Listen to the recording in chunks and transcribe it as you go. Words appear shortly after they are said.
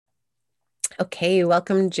Okay,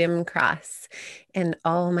 welcome Jim Cross and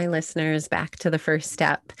all my listeners back to the first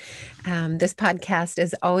step. This podcast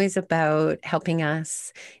is always about helping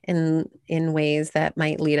us in ways that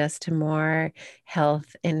might lead us to more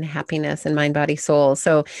health and happiness and mind, body, soul.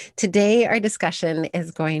 So today our discussion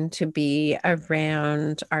is going to be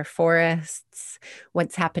around our forests,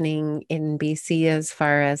 what's happening in BC as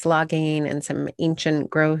far as logging and some ancient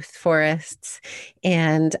growth forests.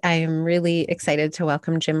 And I am really excited to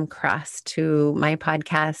welcome Jim Cross to my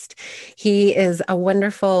podcast. He is a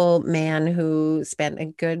wonderful man who spent a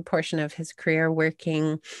good portion of his career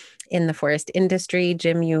working in the forest industry.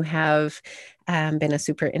 Jim, you have been a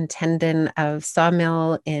superintendent of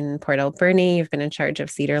sawmill in Port Alberni. You've been in charge of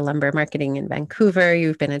cedar lumber marketing in Vancouver.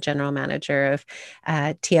 You've been a general manager of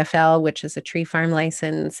TFL, which is a tree farm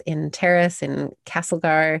license in Terrace in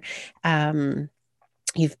Castlegar.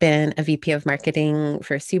 You've been a VP of marketing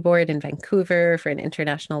for Seaboard in Vancouver for an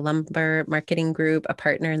international lumber marketing group, a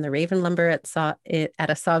partner in the Raven Lumber at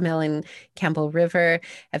a sawmill in Campbell River,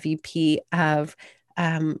 a VP of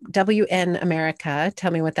WN America. Tell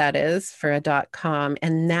me what that is for a .com.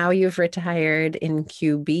 And now you've retired in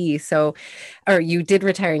QB. So, or you did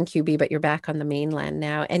retire in QB, but you're back on the mainland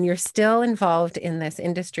now. And you're still involved in this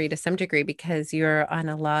industry to some degree because you're on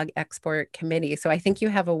a log export committee. So I think you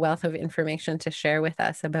have a wealth of information to share with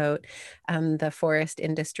us about the forest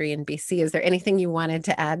industry in BC. Is there anything you wanted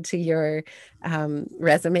to add to your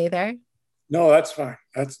resume there? No, that's fine.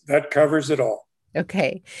 That covers it all.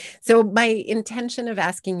 Okay. So my intention of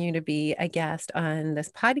asking you to be a guest on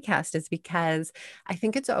this podcast is because I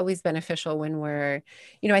think it's always beneficial when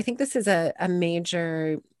I think this is a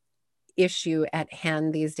major issue at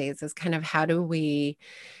hand these days is kind of how do we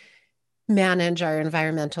manage our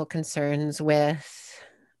environmental concerns with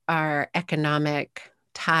our economic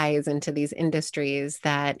ties into these industries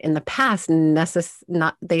that in the past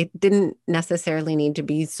they didn't necessarily need to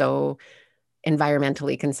be so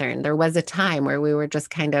environmentally concerned. There was a time where we were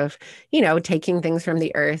just kind of, taking things from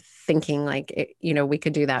the earth, thinking like, we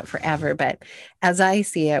could do that forever. But as I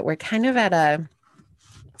see it, we're kind of at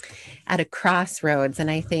a crossroads.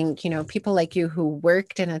 And I think, people like you who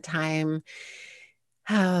worked in a time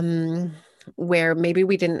um, where maybe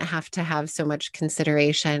we didn't have to have so much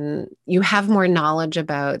consideration. You have more knowledge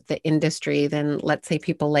about the industry than, let's say,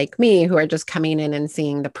 people like me who are just coming in and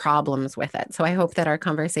seeing the problems with it. So I hope that our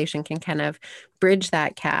conversation can kind of bridge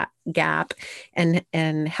that gap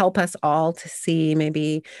and help us all to see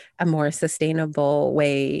maybe a more sustainable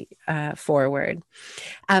way forward.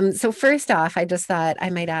 So first off, I just thought I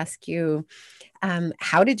might ask you,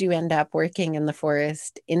 how did you end up working in the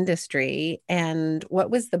forest industry? And what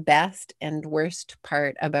was the best and worst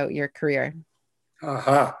part about your career?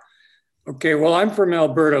 Aha. Okay, well, I'm from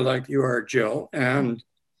Alberta, like you are, Jill, and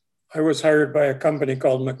I was hired by a company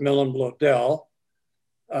called Macmillan Bloedel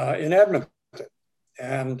in Edmonton.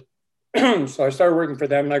 And so I started working for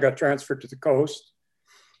them and I got transferred to the coast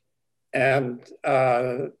and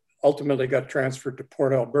ultimately got transferred to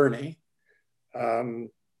Port Alberni,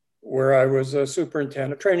 where I was a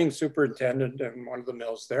training superintendent in one of the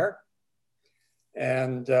mills there.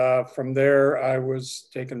 And from there, I was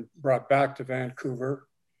brought back to Vancouver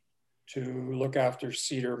to look after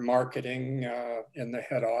cedar marketing in the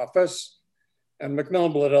head office. And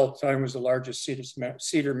Macmillan Bloedel at the time was the largest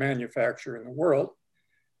cedar manufacturer in the world.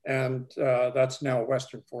 And that's now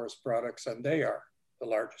Western Forest Products, and they are the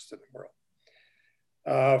largest in the world.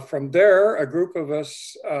 From there, a group of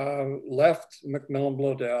us left Macmillan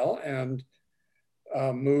Bloedel and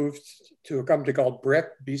moved to a company called BRIC,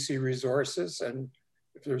 BC Resources. And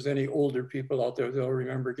if there's any older people out there, they'll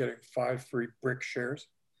remember getting 5 free BRIC shares.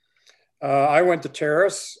 I went to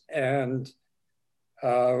Terrace and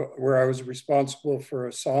where I was responsible for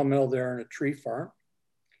a sawmill there and a tree farm.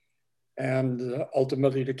 And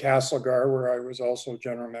ultimately to Castlegar, where I was also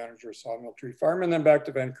general manager of Sawmill Tree Farm, and then back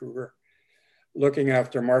to Vancouver, looking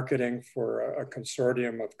after marketing for a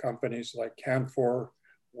consortium of companies like Canfor,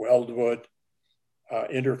 Weldwood,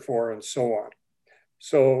 Interfor, and so on.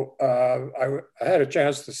 So I had a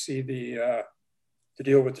chance to see to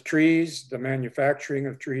deal with the trees, the manufacturing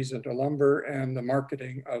of trees into lumber, and the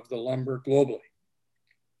marketing of the lumber globally.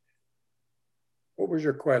 What was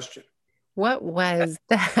your question? What was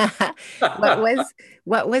the,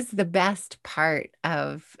 what was the best part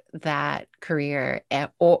of that career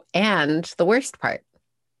and the worst part?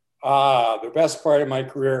 The best part of my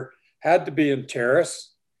career had to be in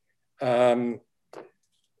Terrace.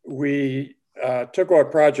 We took a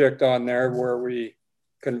project on there where we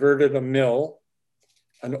converted a mill,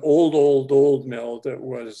 an old mill that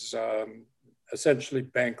was essentially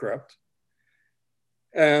bankrupt.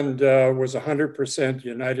 and was 100%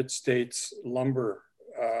 United States lumber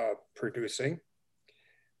producing.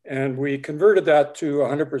 And we converted that to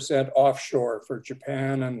 100% offshore for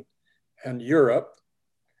Japan and Europe.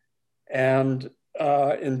 And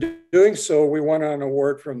in doing so, we won an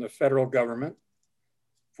award from the federal government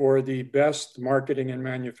for the best marketing and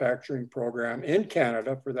manufacturing program in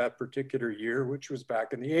Canada for that particular year, which was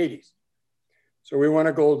back in the 80s. So we won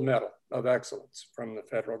a gold medal of excellence from the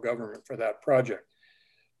federal government for that project.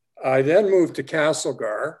 I then moved to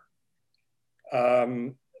Castlegar,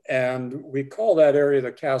 and we call that area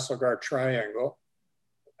the Castlegar Triangle,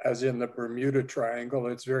 as in the Bermuda Triangle.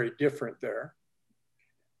 It's very different there.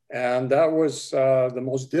 And that was the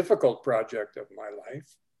most difficult project of my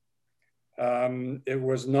life. It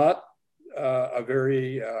was not a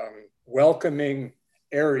very welcoming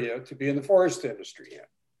area to be in the forest industry in.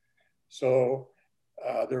 So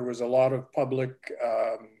there was a lot of public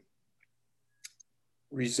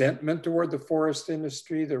resentment toward the forest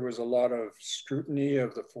industry. There was a lot of scrutiny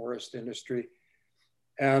of the forest industry.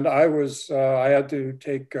 And I had to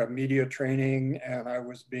take media training, and I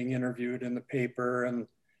was being interviewed in the paper and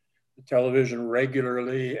the television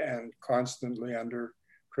regularly and constantly under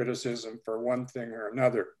criticism for one thing or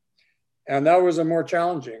another. And that was a more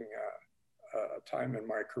challenging time in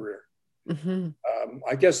my career. Mm-hmm.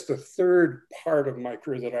 I guess the third part of my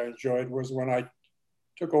career that I enjoyed was when I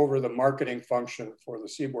took over the marketing function for the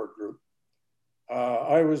Seaboard Group.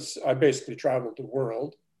 I basically traveled the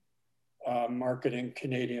world marketing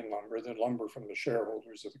Canadian lumber, the lumber from the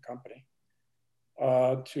shareholders of the company,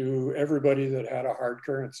 to everybody that had a hard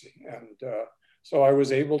currency. And so I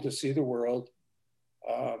was able to see the world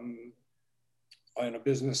in a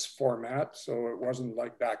business format. So it wasn't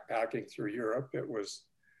like backpacking through Europe. It was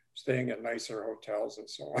staying at nicer hotels and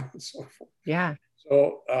so on and so forth. Yeah.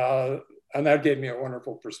 So, and that gave me a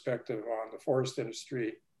wonderful perspective on the forest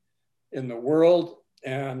industry in the world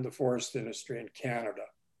and the forest industry in Canada.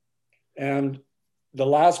 And the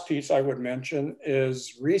last piece I would mention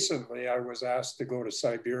is recently I was asked to go to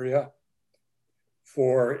Siberia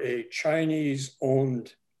for a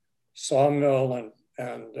Chinese-owned sawmill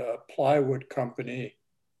and plywood company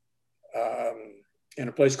in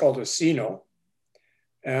a place called Asino.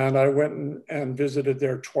 And I went and visited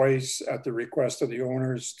there twice at the request of the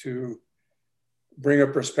owners to bring a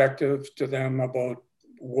perspective to them about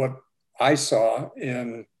what I saw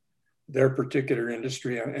in their particular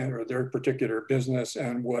industry or their particular business,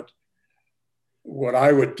 and what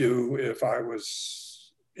I would do if I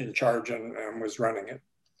was in charge and was running it.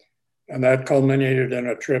 And that culminated in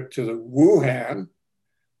a trip to the Wuhan,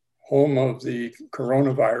 home of the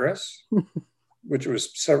coronavirus, which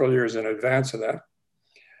was several years in advance of that.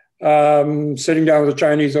 Sitting down with the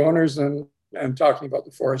Chinese owners and talking about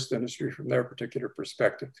the forest industry from their particular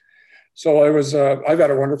perspective. So I've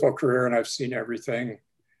had a wonderful career, and I've seen everything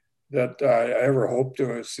that I ever hoped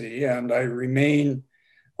to see. And I remain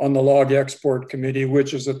on the Log Export Committee,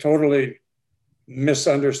 which is a totally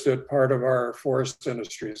misunderstood part of our forest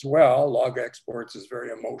industry as well. Log exports is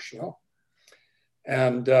very emotional.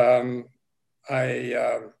 And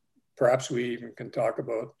perhaps we even can talk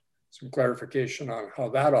about some clarification on how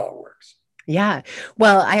that all works. Yeah.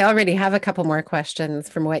 Well, I already have a couple more questions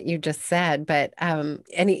from what you just said, but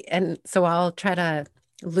so I'll try to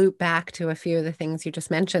loop back to a few of the things you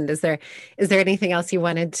just mentioned. Is there anything else you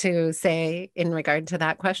wanted to say in regard to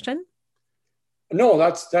that question? No,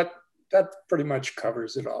 that pretty much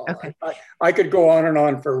covers it all. Okay. I could go on and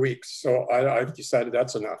on for weeks, so I've decided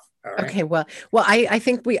that's enough. All right. Okay. Well, I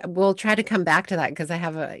think we'll try to come back to that, because I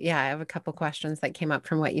have a couple questions that came up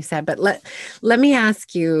from what you said. But let me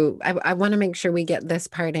ask you, I want to make sure we get this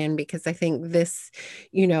part in, because I think this,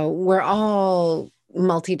 we're all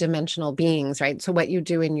multidimensional beings, right? So what you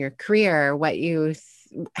do in your career,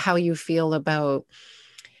 how you feel about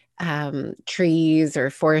trees or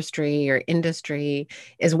forestry or industry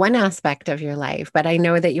is one aspect of your life. But I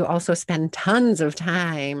know that you also spend tons of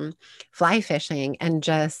time fly fishing and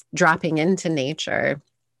just dropping into nature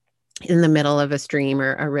in the middle of a stream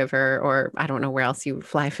or a river, or I don't know where else you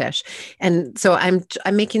fly fish. And so I'm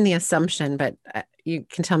making the assumption, but you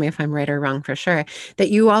can tell me if I'm right or wrong for sure, that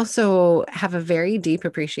you also have a very deep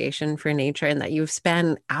appreciation for nature, and that you've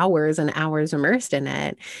spent hours and hours immersed in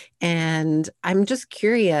it. And I'm just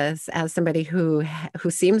curious, as somebody who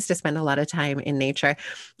seems to spend a lot of time in nature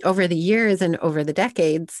over the years and over the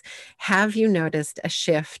decades, have you noticed a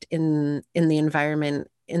shift in the environment,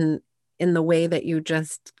 in the way that you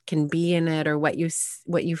just can be in it, or what you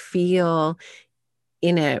feel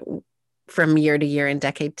in it from year to year and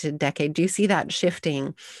decade to decade? Do you see that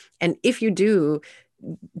shifting? And if you do,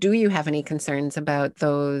 do you have any concerns about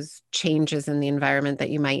those changes in the environment that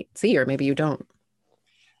you might see, or maybe you don't?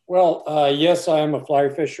 Well, yes, I am a fly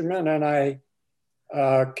fisherman, and I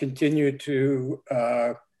continue to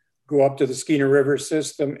go up to the Skeena River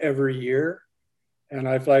system every year, and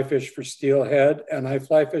I fly fish for steelhead, and I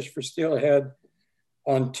fly fish for steelhead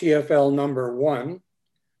on TFL number 1,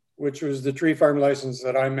 which was the tree farm license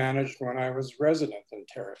that I managed when I was resident in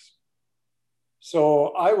Terrace.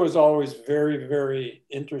 So I was always very, very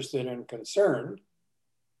interested and concerned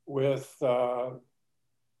with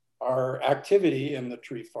our activity in the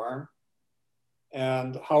tree farm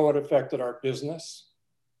and how it affected our business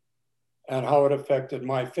and how it affected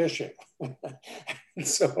my fishing.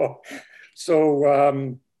 so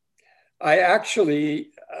I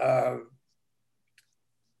actually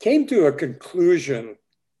came to a conclusion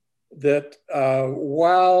that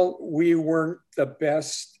while we weren't the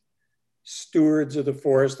best stewards of the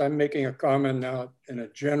forest, I'm making a comment now in a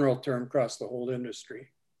general term across the whole industry.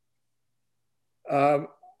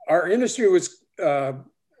 Our industry was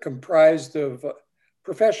comprised of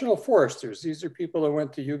professional foresters. These are people that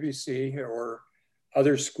went to UBC or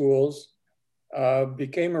other schools,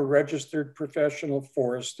 became a registered professional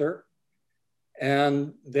forester,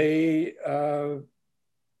 and they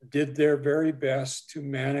did their very best to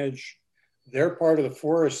manage their part of the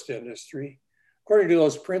forest industry according to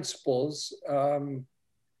those principles.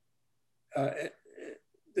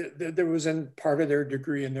 There was in part of their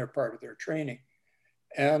degree and their part of their training.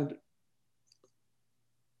 And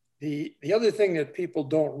the other thing that people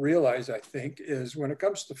don't realize, I think, is when it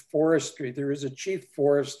comes to forestry, there is a chief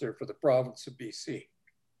forester for the province of BC.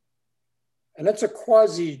 And that's a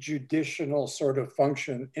quasi-judicial sort of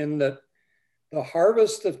function in that the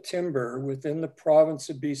harvest of timber within the province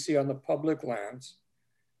of BC on the public lands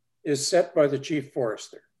is set by the chief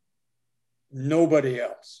forester. Nobody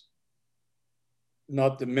else.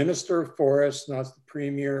 Not the Minister of Forests, not the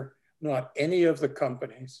Premier, not any of the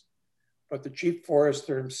companies, but the chief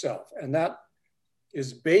forester himself. And that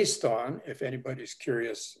is based on, if anybody's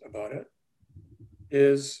curious about it,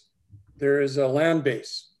 is there is a land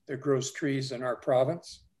base that grows trees in our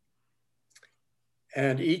province.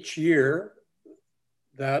 And each year,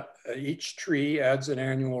 that each tree adds an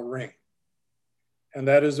annual ring. And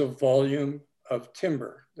that is a volume of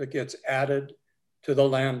timber that gets added to the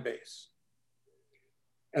land base.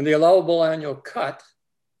 And the allowable annual cut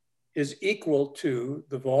is equal to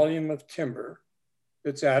the volume of timber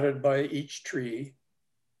that's added by each tree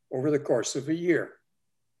over the course of a year.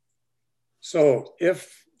 So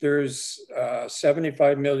if there's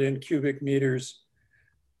 75 million cubic meters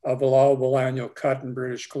of allowable annual cut in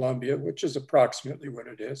British Columbia, which is approximately what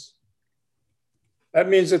it is, that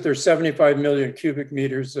means that there's 75 million cubic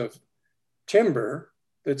meters of timber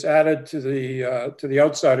that's added to the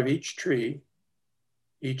outside of each tree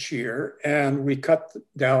each year, and we cut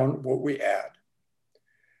down what we add.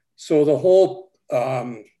 So the whole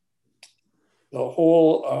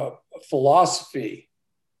philosophy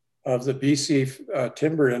of the BC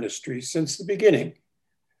timber industry since the beginning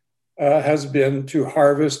has been to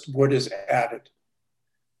harvest what is added.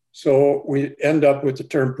 So we end up with the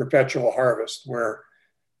term perpetual harvest, where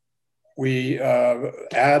we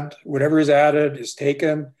add whatever is added is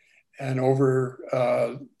taken, and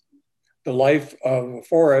over the life of a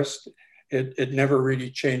forest, it never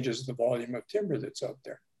really changes the volume of timber that's out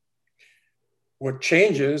there. What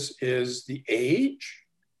changes is the age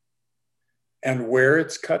and where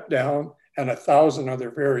it's cut down and 1,000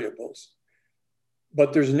 other variables.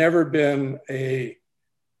 But there's never been a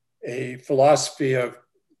philosophy of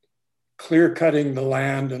clear cutting the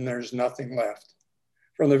land and there's nothing left.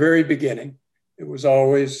 From the very beginning, it was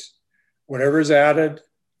always whatever's added,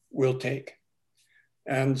 we'll take.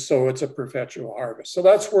 And so it's a perpetual harvest. So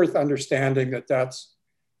that's worth understanding, that that's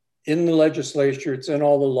in the legislature, it's in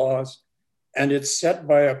all the laws, and it's set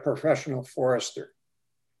by a professional forester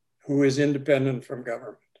who is independent from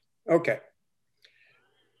government. Okay.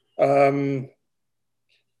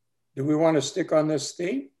 Do we want to stick on this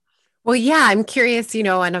theme? Well, yeah, I'm curious,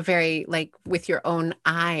 on a very, like, with your own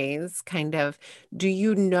eyes, kind of, do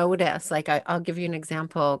you notice, like, I'll give you an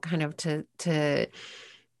example kind of to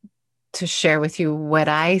share with you what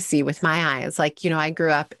I see with my eyes. Like, I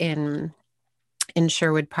grew up in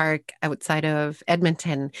Sherwood Park outside of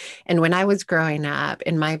Edmonton. And when I was growing up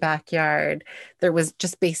in my backyard, there was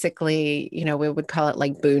just basically, we would call it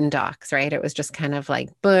like boondocks, right? It was just kind of like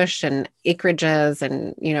bush and acreages,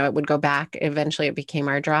 and, it would go back. Eventually it became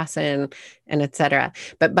Ardrossan and et cetera.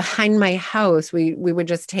 But behind my house, we would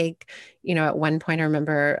just take, at one point, I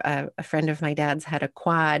remember a friend of my dad's had a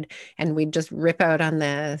quad, and we'd just rip out on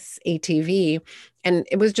this ATV, and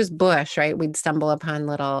it was just bush, right? We'd stumble upon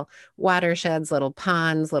little watersheds, little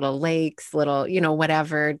ponds, little lakes, little,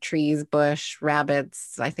 whatever, trees, bush,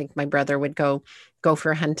 rabbits. I think my brother would go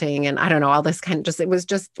for hunting, and I don't know, all this kind of it was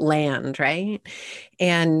just land, right?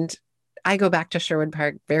 And I go back to Sherwood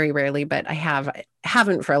Park very rarely, but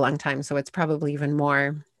haven't for a long time. So it's probably even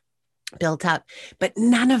more built up, but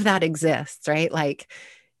none of that exists, right? Like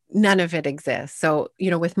none of it exists. So,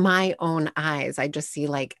 with my own eyes, I just see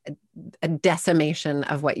like a decimation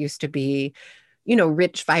of what used to be,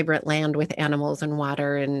 rich, vibrant land with animals and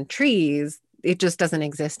water and trees. It just doesn't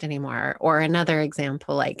exist anymore. Or another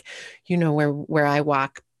example, like, where I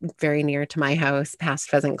walk very near to my house, past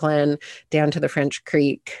Pheasant Glen, down to the French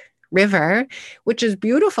Creek River, which is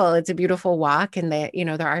beautiful. It's a beautiful walk. And there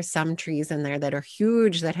are some trees in there that are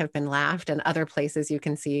huge that have been laughed, and other places you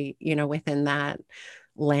can see, within that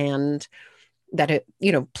land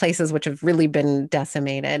places which have really been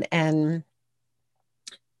decimated. And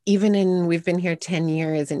we've been here 10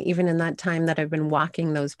 years, and even in that time that I've been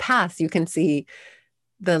walking those paths, you can see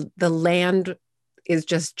the land is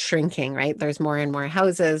just shrinking, right? There's more and more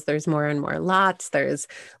houses, there's more and more lots, there's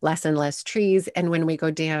less and less trees. And when we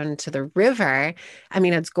go down to the river, I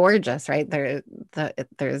mean, it's gorgeous, right? There's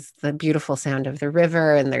the beautiful sound of the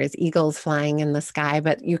river, and there's eagles flying in the sky,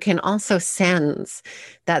 but you can also sense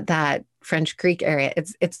that French Creek area,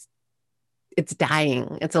 it's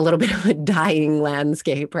dying. It's a little bit of a dying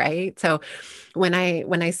landscape, right? So when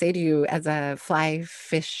I say to you, as a fly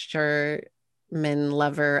fisherman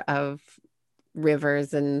lover of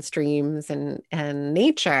rivers and streams and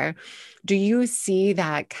nature, do you see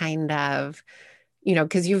that kind of,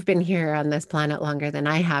 because you've been here on this planet longer than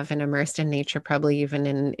I have and immersed in nature, probably even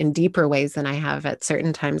in deeper ways than I have at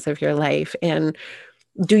certain times of your life. And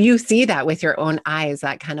do you see that with your own eyes,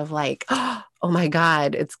 that kind of like, oh my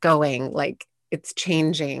God, it's going, like it's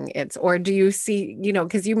changing, or do you see,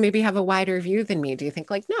 because you maybe have a wider view than me, do you think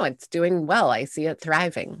like, no, it's doing well, I see it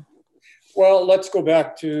thriving? Well, let's go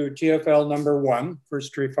back to GFL number 1,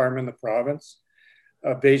 first tree farm in the province,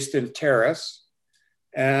 based in Terrace.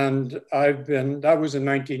 And that was in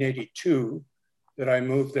 1982 that I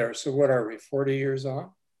moved there. So what are we, 40 years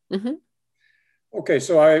on? Mm-hmm. Okay,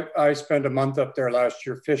 so I spent a month up there last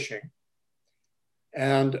year fishing.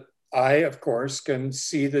 And I, of course, can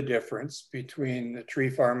see the difference between the tree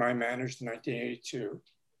farm I managed in 1982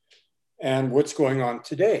 and what's going on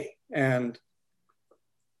today. And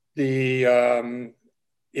the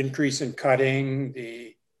increase in cutting,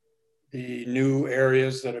 the new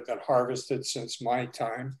areas that have been harvested since my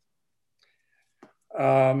time.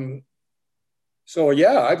 So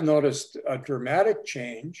yeah, I've noticed a dramatic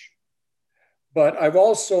change, but I've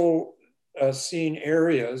also seen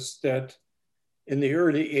areas that in the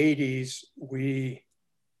early 80s, we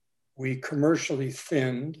commercially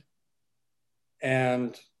thinned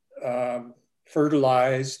and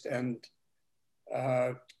fertilized and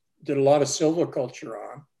did a lot of silviculture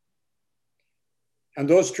on. And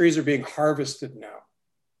those trees are being harvested now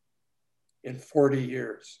in 40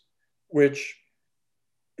 years, which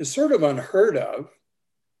is sort of unheard of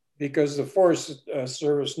because the Forest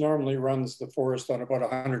Service normally runs the forest on about a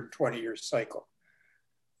 120-year cycle.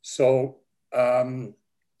 So I've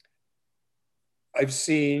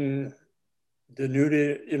seen the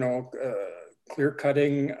clear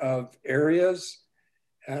cutting of areas,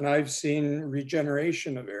 and I've seen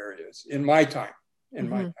regeneration of areas in my time.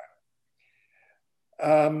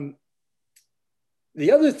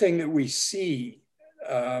 The other thing that we see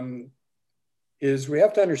is we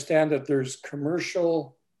have to understand that there's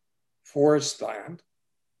commercial forest land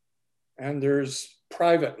and there's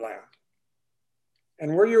private land.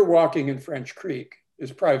 And where you're walking in French Creek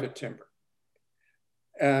is private timber.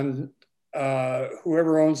 And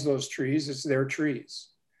whoever owns those trees, it's their trees.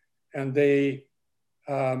 And they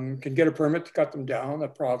can get a permit to cut them down. The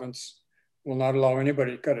province will not allow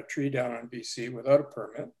anybody to cut a tree down in BC without a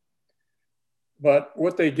permit. But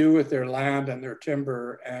what they do with their land and their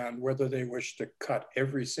timber, and whether they wish to cut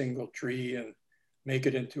every single tree and make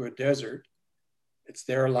it into a desert, it's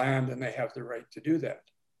their land and they have the right to do that.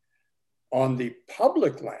 On the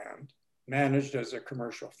public land managed as a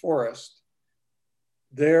commercial forest,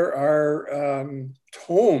 there are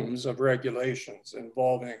tomes of regulations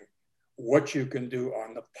involving what you can do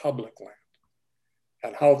on the public land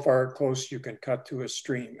and how far close you can cut to a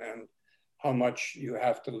stream and how much you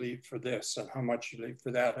have to leave for this and how much you leave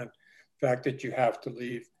for that. And the fact that you have to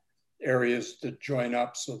leave areas that join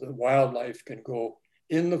up so that wildlife can go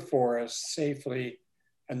in the forest safely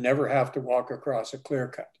and never have to walk across a clear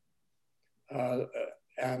cut.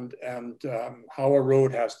 how a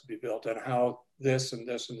road has to be built and how this and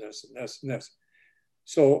this and this and this and this.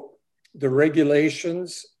 So the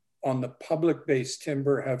regulations on the public-based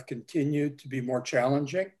timber have continued to be more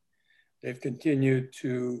challenging. They've continued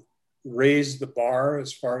to raise the bar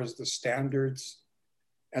as far as the standards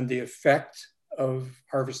and the effect of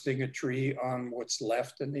harvesting a tree on what's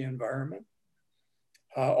left in the environment.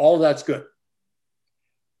 All that's good.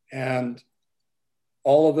 And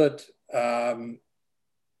all of it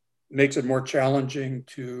makes it more challenging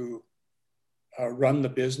to run the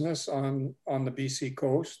business on the BC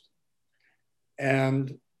coast.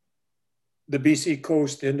 And the BC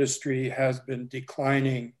coast industry has been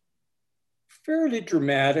declining fairly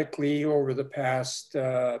dramatically over the past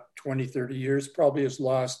 20, 30 years, probably has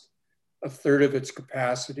lost a third of its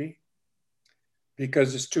capacity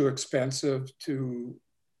because it's too expensive to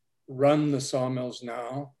run the sawmills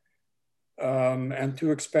now, and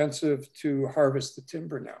too expensive to harvest the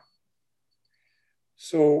timber now.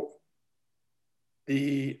 So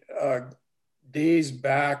the days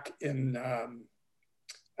back in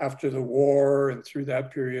after the war and through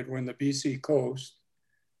that period when the BC coast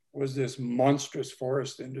was this monstrous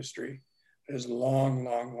forest industry is long,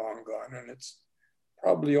 long, long gone. And it's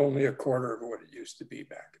probably only a quarter of what it used to be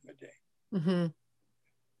back in the day. Mm-hmm.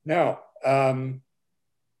 Now,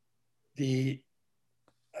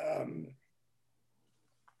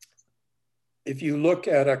 if you look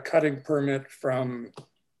at a cutting permit from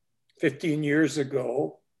 15 years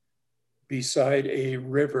ago beside a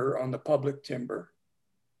river on the public timber,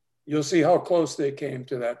 you'll see how close they came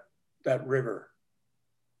to that river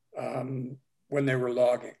when they were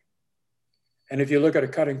logging. And if you look at a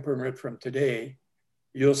cutting permit from today,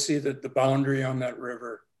 you'll see that the boundary on that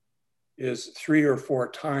river is 3 or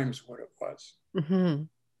 4 times what it was. Mm-hmm.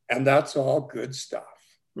 And that's all good stuff.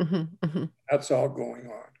 Mm-hmm. Mm-hmm. That's all going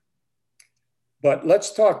on. But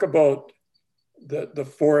let's talk about the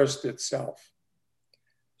forest itself.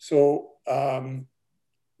 So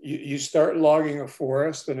you start logging a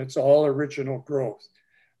forest and it's all original growth.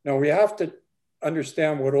 Now we have to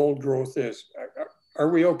understand what old growth is. Are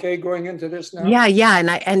we okay going into this now?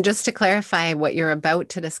 Yeah. And just to clarify what you're about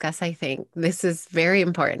to discuss, I think this is very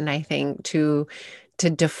important, I think, to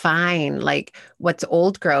define like what's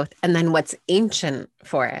old growth and then what's ancient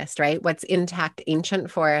forest, right? What's intact ancient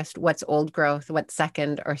forest, what's old growth, what's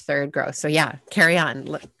second or third growth. So yeah, carry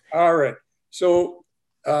on. All right. So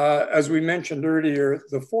as we mentioned earlier,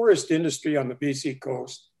 the forest industry on the BC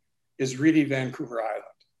coast is really Vancouver Island.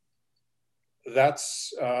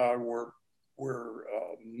 That's where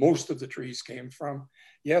most of the trees came from.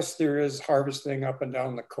 Yes, there is harvesting up and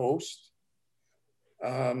down the coast,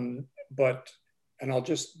 and I'll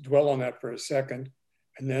just dwell on that for a second.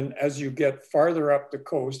 And then as you get farther up the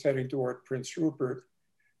coast, heading toward Prince Rupert,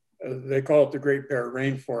 they call it the Great Bear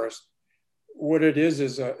Rainforest. What it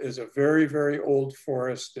is a very, very old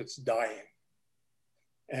forest that's dying.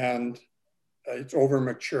 And it's over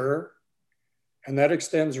mature. And that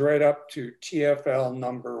extends right up to TFL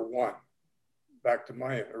number 1, back to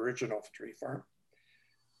my original tree farm.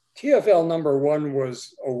 TFL number 1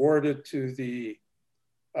 was awarded to the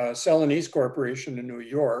Celanese Corporation in New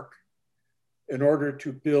York in order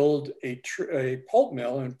to build a pulp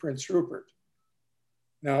mill in Prince Rupert.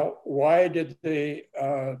 Now, why did they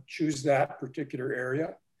choose that particular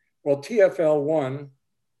area? Well, TFL 1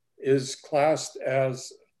 is classed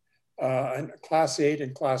as a Class 8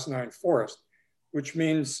 and Class 9 forest, which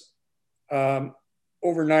means over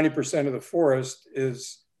 90% of the forest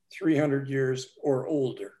is 300 years or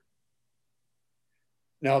older.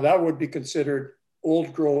 Now, that would be considered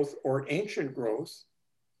old growth or ancient growth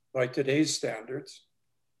by today's standards,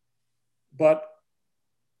 but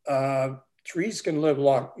trees can live a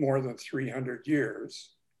lot more than 300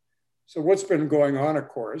 years. So what's been going on, of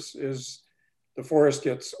course, is the forest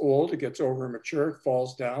gets old, it gets over mature, it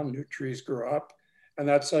falls down, new trees grow up, and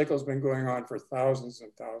that cycle has been going on for thousands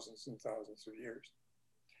and thousands and thousands of years.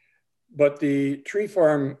 But the tree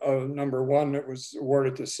farm of number 1 that was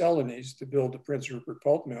awarded to Celanese to build the Prince Rupert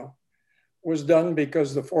pulp mill was done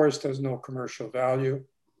because the forest has no commercial value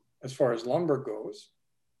as far as lumber goes,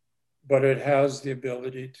 but it has the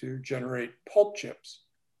ability to generate pulp chips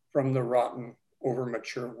from the rotten, over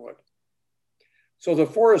mature wood. So the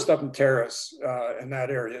forest up in Terrace in that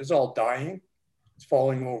area is all dying, it's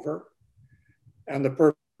falling over. And the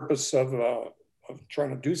purpose of trying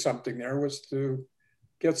to do something there was to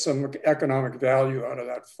get some economic value out of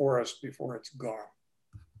that forest before it's gone.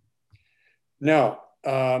 Now,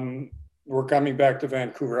 we're coming back to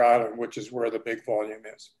Vancouver Island, which is where the big volume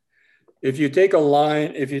is. If you take a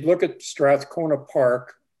line, if you look at Strathcona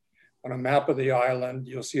Park, on a map of the island,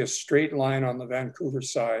 you'll see a straight line on the Vancouver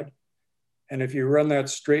side. And if you run that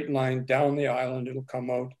straight line down the island, it'll come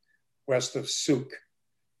out west of Souk.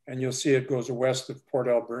 And you'll see it goes west of Port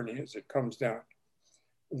Alberni as it comes down.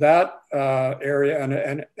 That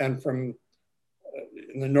area, and from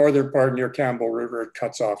in the northern part near Campbell River, it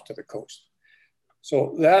cuts off to the coast.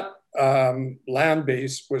 So that land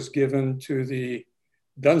base was given to the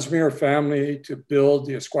Dunsmuir family to build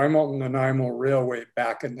the Esquimalt and Nanaimo Railway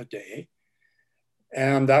back in the day.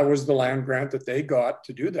 And that was the land grant that they got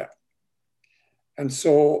to do that. And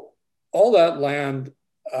so all that land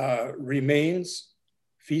remains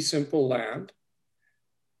fee simple land.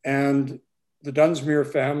 And the Dunsmuir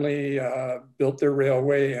family built their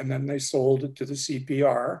railway, and then they sold it to the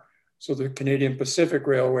CPR. So the Canadian Pacific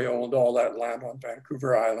Railway owned all that land on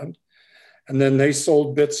Vancouver Island. And then they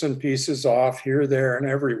sold bits and pieces off here, there, and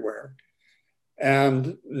everywhere.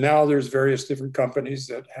 And now there's various different companies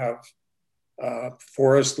that have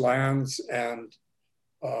forest lands and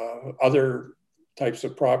other types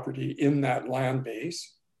of property in that land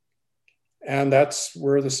base. And that's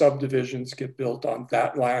where the subdivisions get built on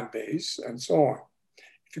that land base and so on.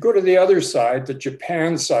 If you go to the other side, the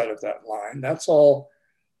Japan side of that line, that's all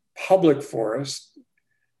public forest.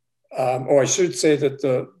 I should say that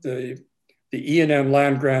the E&M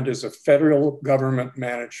land grant is a federal government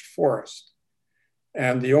managed forest.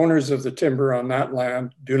 And the owners of the timber on that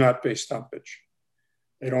land do not pay stumpage.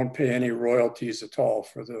 They don't pay any royalties at all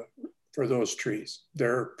for those trees.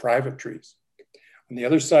 They're private trees. On the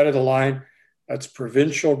other side of the line, that's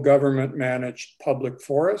provincial government managed public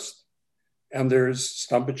forest. And there's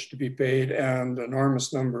stumpage to be paid and an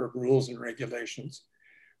enormous number of rules and regulations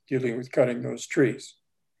dealing with cutting those trees.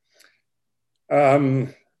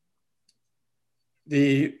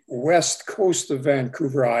 The west coast of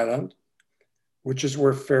Vancouver Island, which is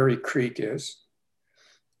where Fairy Creek is,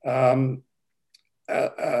 has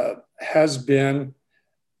been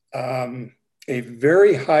a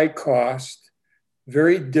very high cost,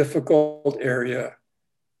 very difficult area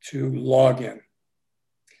to log in.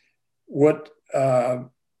 What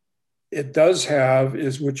it does have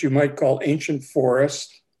is what you might call ancient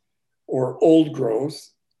forest or old growth,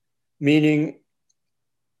 meaning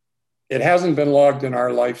it hasn't been logged in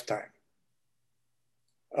our lifetime.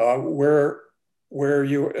 If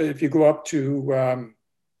you go up to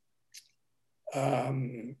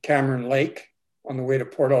Cameron Lake on the way to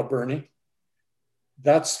Port Alberni,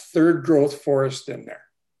 that's third growth forest in there,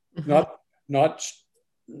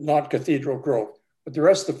 not Cathedral Grove, but the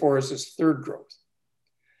rest of the forest is third growth.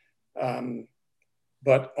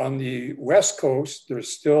 But on the west coast, there's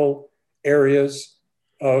still areas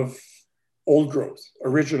of old growth,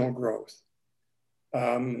 original growth.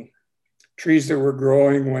 Trees that were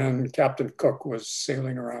growing when Captain Cook was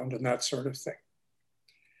sailing around and that sort of thing.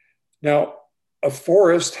 Now, a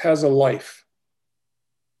forest has a life,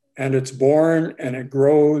 and it's born and it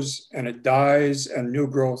grows and it dies and new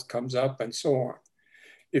growth comes up and so on.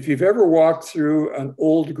 If you've ever walked through an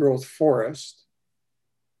old growth forest,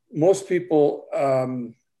 most people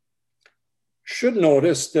should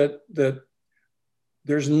notice that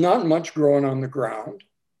there's not much growing on the ground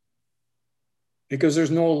because there's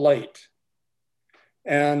no light.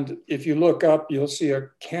 And if you look up, you'll see a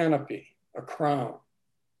canopy, a crown.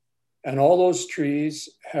 And all those trees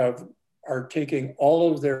are taking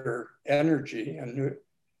all of their energy and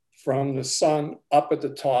from the sun up at the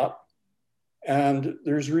top. And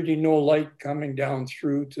there's really no light coming down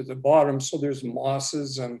through to the bottom. So there's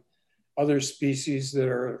mosses and other species that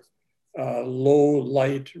are low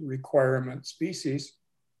light requirement species.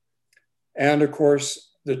 And of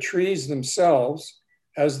course, the trees themselves,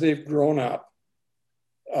 as they've grown up,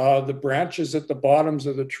 the branches at the bottoms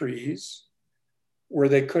of the trees where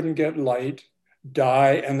they couldn't get light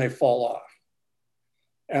die and they fall off.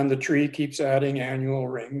 And the tree keeps adding annual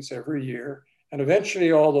rings every year. And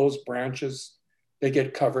eventually all those branches, they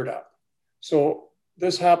get covered up. So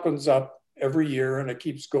this happens up every year and it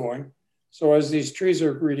keeps going. So as these trees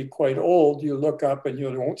are really quite old, you look up and you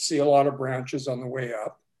won't see a lot of branches on the way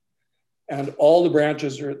up. And all the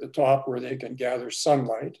branches are at the top where they can gather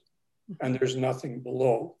sunlight and there's nothing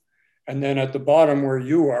below. And then at the bottom where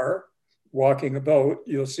you are walking about,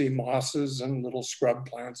 you'll see mosses and little scrub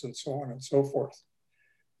plants and so on and so forth.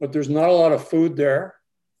 But there's not a lot of food there.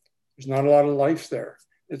 There's not a lot of life there.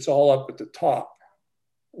 It's all up at the top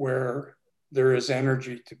where there is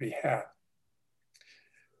energy to be had.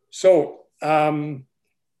 So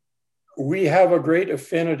we have a great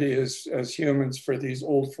affinity as humans for these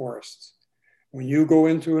old forests. When you go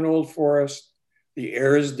into an old forest, the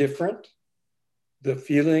air is different. The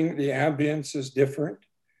feeling, the ambience is different.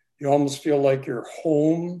 You almost feel like you're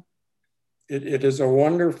home it is a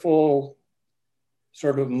wonderful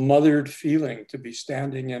sort of mothered feeling to be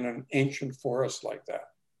standing in an ancient forest like that.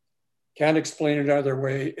 Can't explain it either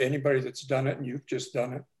way. Anybody that's done it, and you've just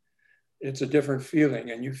done it, it's a different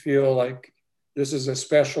feeling, and you feel like this is a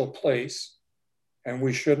special place and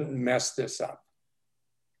we shouldn't mess this up.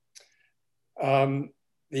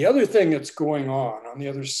 The other thing that's going on the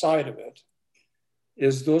other side of it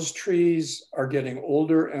is those trees are getting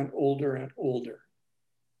older and older and older.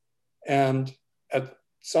 And at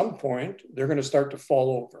some point, they're going to start to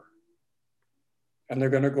fall over. And they're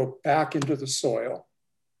going to go back into the soil.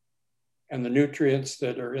 And the nutrients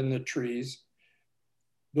that are in the trees,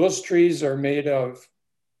 those trees are made of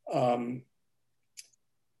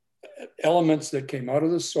elements that came out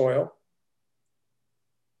of the soil,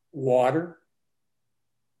 water,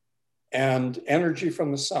 and energy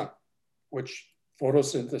from the sun, which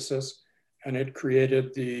photosynthesis, and it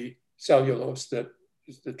created the cellulose that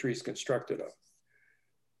the tree's constructed of.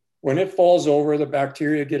 When it falls over, the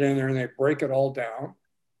bacteria get in there and they break it all down.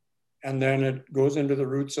 And then it goes into the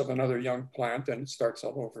roots of another young plant and it starts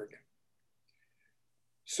all over again.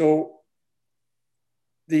 So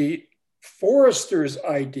the forester's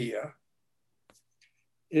idea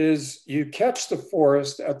is you catch the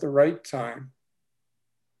forest at the right time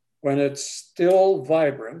when it's still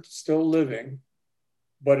vibrant, still living,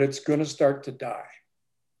 but it's going to start to die.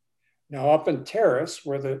 Now up in Terrace,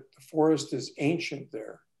 where the forest is ancient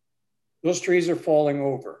there, those trees are falling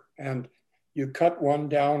over, and you cut one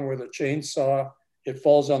down with a chainsaw, it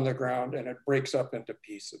falls on the ground and it breaks up into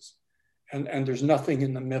pieces. And there's nothing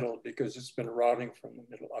in the middle because it's been rotting from the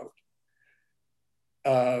middle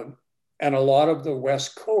out. And a lot of the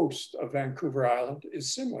west coast of Vancouver Island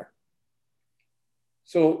is similar.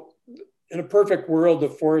 So in a perfect world, the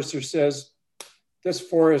forester says, this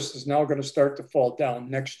forest is now going to start to fall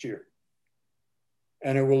down next year.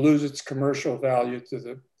 And it will lose its commercial value to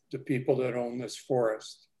the people that own this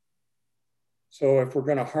forest. So if we're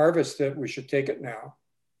going to harvest it, we should take it now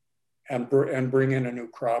and bring in a new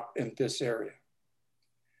crop in this area.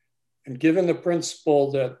 And given the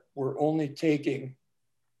principle that we're only taking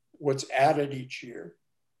what's added each year,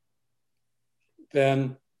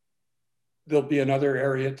 then there'll be another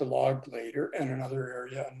area to log later and another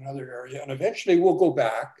area and another area. And eventually we'll go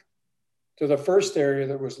back to the first area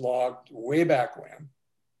that was logged way back when.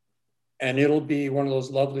 And it'll be one of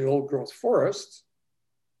those lovely old growth forests.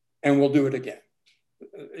 And we'll do it again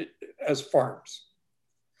as farms.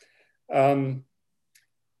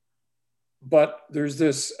 But there's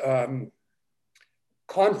this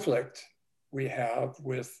conflict we have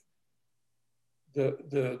with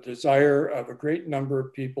the desire of a great number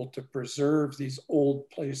of people to preserve these old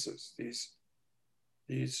places,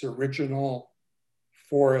 these original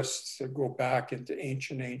forests that go back into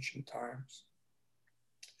ancient times.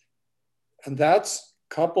 And that's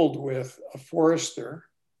coupled with a forester,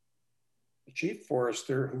 the chief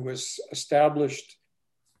forester, who has established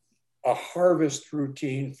a harvest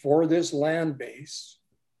routine for this land base.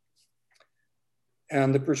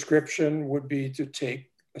 And the prescription would be to take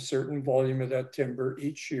a certain volume of that timber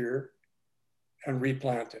each year and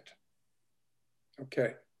replant it.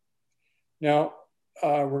 Okay. Now,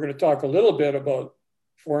 we're going to talk a little bit about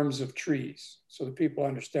forms of trees so that people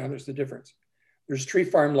understand there's the difference. There's tree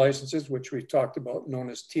farm licenses, which we've talked about, known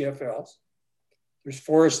as TFLs. There's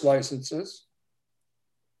forest licenses.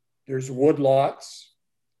 There's wood lots.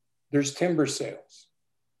 There's timber sales.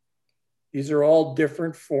 These are all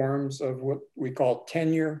different forms of what we call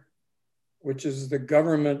tenure, which is the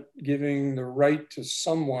government giving the right to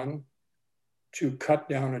someone to cut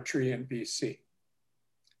down a tree in BC.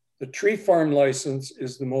 The tree farm license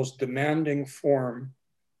is the most demanding form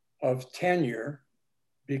of tenure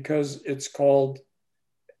because it's called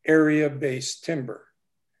area-based timber.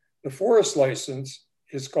 The forest license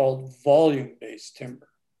is called volume-based timber.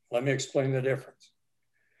 Let me explain the difference.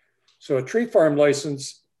 So a tree farm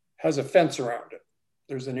license has a fence around it.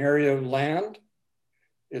 There's an area of land,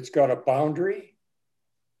 it's got a boundary,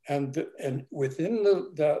 and within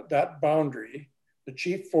that boundary, the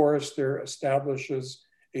chief forester establishes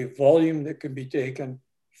a volume that can be taken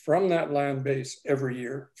from that land base every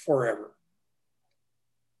year forever.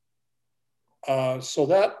 So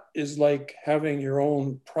that is like having your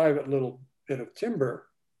own private little bit of timber,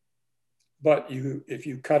 but if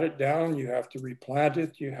you cut it down, you have to replant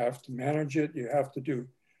it, you have to manage it, you have to do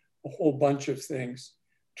a whole bunch of things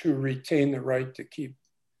to retain the right to keep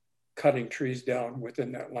cutting trees down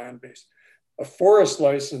within that land base. A forest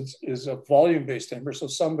license is a volume-based timber, so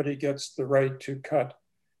somebody gets the right to cut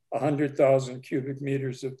 100,000 cubic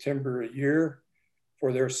meters of timber a year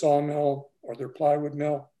for their sawmill or their plywood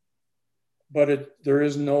mill, but there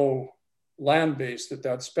is no land base that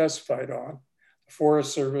that's specified on, the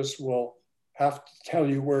Forest Service will have to tell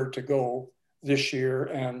you where to go this year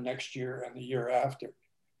and next year and the year after.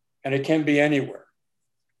 And it can be anywhere.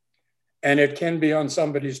 And it can be on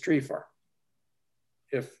somebody's tree farm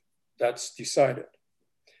if that's decided.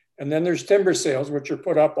 And then there's timber sales, which are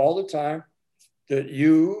put up all the time that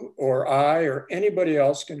you or I or anybody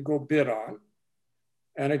else can go bid on.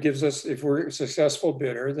 And it gives us, if we're a successful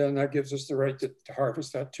bidder, then that gives us the right to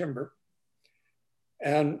harvest that timber.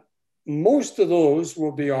 And most of those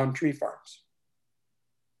will be on tree farms,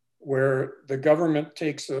 where the government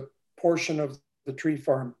takes a portion of the tree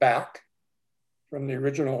farm back from the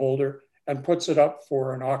original holder and puts it up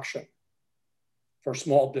for an auction for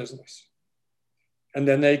small business. And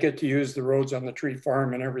then they get to use the roads on the tree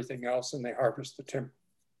farm and everything else, and they harvest the timber.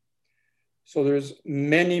 So there's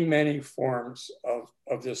many, many forms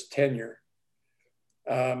of this tenure.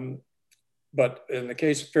 But in the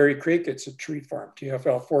case of Fairy Creek, it's a tree farm,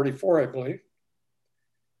 TFL 44, I believe.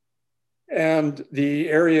 And the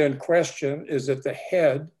area in question is at the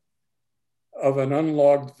head of an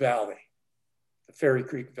unlogged valley, the Fairy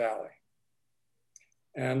Creek Valley.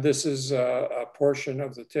 And this is a portion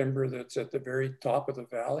of the timber that's at the very top of the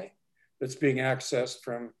valley that's being accessed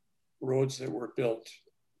from roads that were built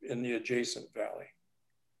in the adjacent valley.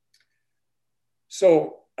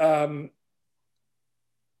 So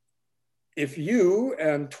if you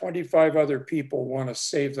and 25 other people want to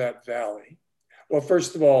save that valley, well,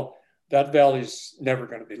 first of all, that valley's never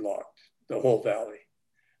going to be logged, the whole valley.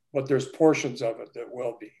 But there's portions of it that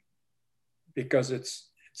will be, because it's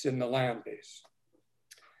in the land base.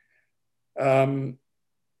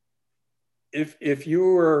 If you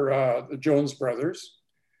were the Jones brothers,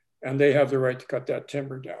 and they have the right to cut that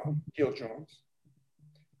timber down, Teal Jones,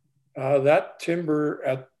 that timber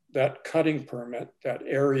at that cutting permit, that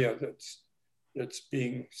area that's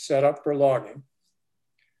being set up for logging,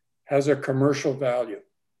 has a commercial value.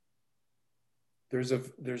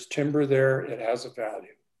 There's timber there, it has a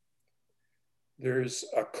value. There's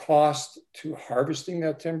a cost to harvesting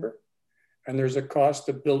that timber, and there's a cost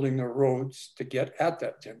of building the roads to get at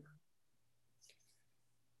that timber.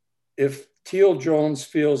 If Teal Jones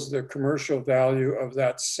feels the commercial value of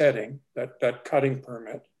that setting, that cutting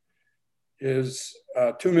permit, is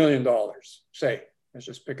 $2 million, say, let's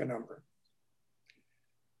just pick a number.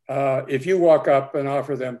 If you walk up and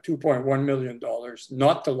offer them $2.1 million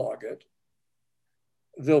not to log it,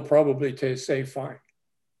 they'll probably say, fine.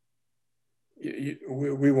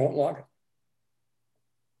 We won't log it,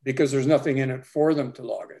 because there's nothing in it for them to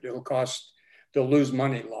log it. They'll lose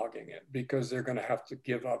money logging it, because they're going to have to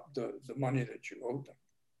give up the money that you owe them.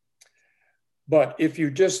 But if you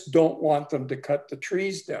just don't want them to cut the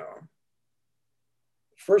trees down,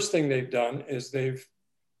 first thing they've done is they've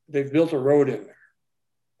built a road in there,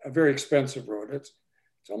 a very expensive road. It's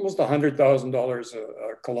almost $100,000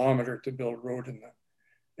 a kilometer to build a road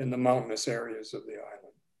in the mountainous areas of the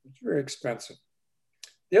island. It's very expensive.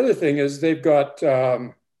 The other thing is they've got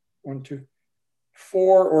 4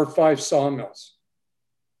 or 5 sawmills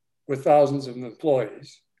with thousands of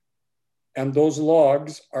employees. And those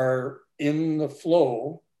logs are in the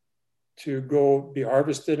flow to go be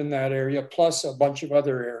harvested in that area, plus a bunch of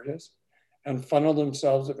other areas, and funnel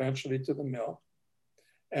themselves eventually to the mill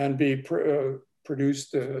and be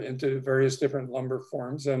produced into various different lumber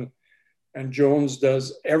forms. And Jones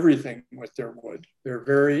does everything with their wood. They're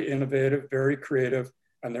very innovative, very creative,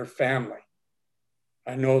 and they're family.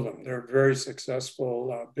 I know them. They're very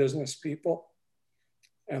successful business people.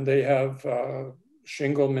 And they have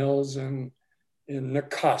shingle mills in the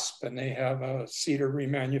Cusp, and they have a cedar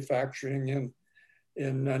remanufacturing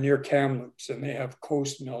in near Kamloops, and they have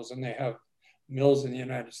coast mills, and they have mills in the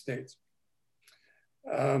United States.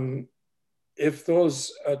 If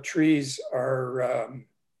those trees are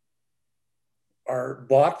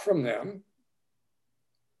bought from them,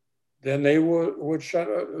 then they would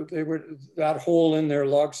that hole in their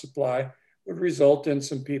log supply would result in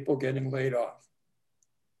some people getting laid off.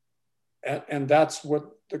 And that's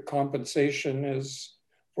what the compensation is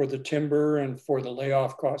for the timber and for the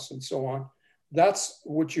layoff costs and so on. That's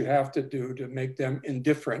what you have to do to make them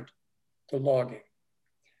indifferent to logging.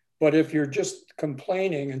 But if you're just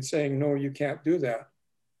complaining and saying, no, you can't do that,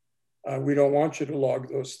 we don't want you to log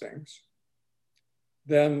those things,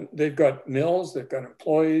 then they've got mills, they've got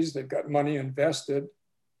employees, they've got money invested,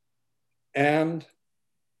 and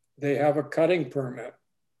they have a cutting permit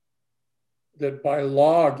that by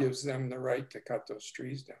law gives them the right to cut those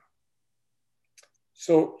trees down.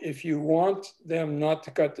 So if you want them not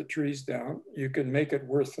to cut the trees down, you can make it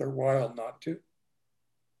worth their while not to.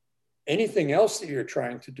 Anything else that you're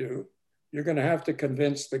trying to do you're going to have to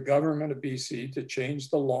convince the government of BC to change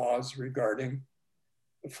the laws regarding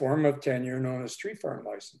the form of tenure known as tree farm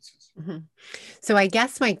licenses. Mm-hmm. So I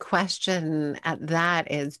guess my question at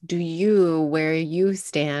that is, do you, where you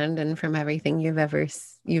stand, and from everything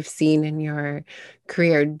you've seen in your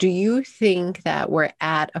career, do you think that we're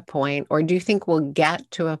at a point, or do you think we'll get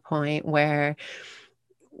to a point where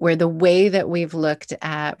the way that we've looked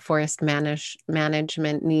at forest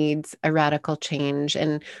management needs a radical change?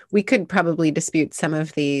 And we could probably dispute some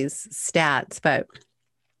of these stats, but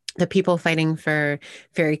the people fighting for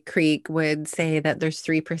Fairy Creek would say that there's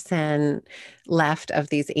 3% left of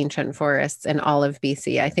these ancient forests in all of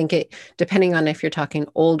BC. I think it, depending on if you're talking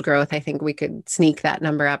old growth, I think we could sneak that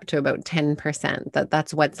number up to about 10%.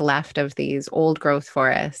 That's what's left of these old growth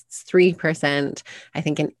forests. 3%, I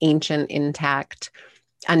think, an ancient, intact,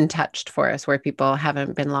 untouched forest where people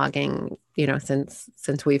haven't been logging,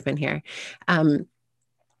 since we've been here.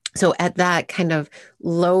 So at that kind of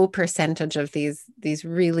low percentage of these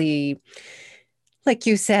really, like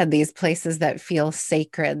you said, these places that feel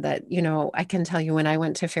sacred, that, I can tell you when I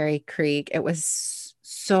went to Fairy Creek, it was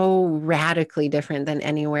so radically different than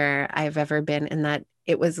anywhere I've ever been, in that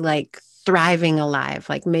it was like thriving alive.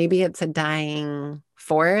 Like maybe it's a dying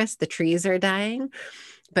forest, the trees are dying,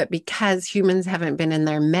 but because humans haven't been in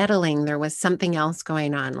there meddling, there was something else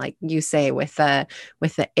going on, like you say, with the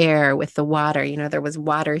air, with the water. There was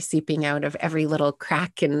water seeping out of every little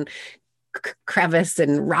crack and crevice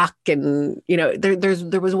and rock, and there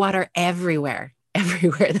was water everywhere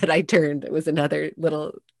that I turned. It was another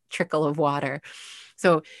little trickle of water.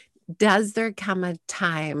 So does there come a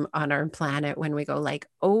time on our planet when we go like,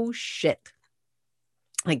 oh shit,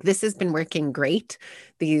 like this has been working great,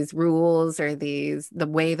 these rules, or the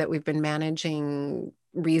way that we've been managing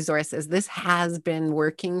resources, this has been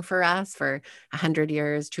working for us for 100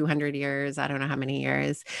 years, 200 years, I don't know how many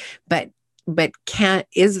years, but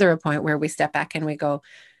is there a point where we step back and we go,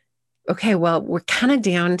 okay, well, we're kind of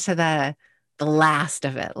down to the last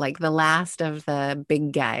of it, like the last of the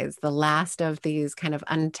big guys, the last of these kind of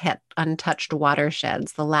untouched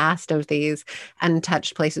watersheds, the last of these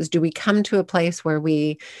untouched places. Do we come to a place where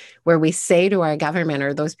we say to our government,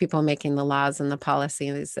 or those people making the laws and the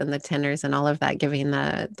policies and the tenders and all of that, giving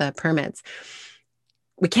the permits,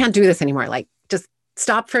 we can't do this anymore. Like, just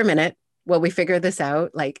stop for a minute while we figure this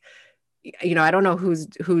out. Like, I don't know whose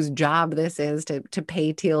job this is to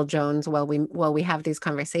pay Teal Jones while we have these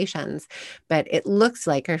conversations, but it looks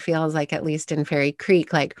like, or feels like, at least in Fairy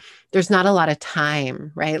Creek, like there's not a lot of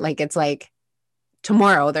time, right? Like it's like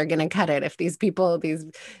tomorrow they're going to cut it. If these people,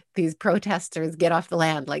 these protesters get off the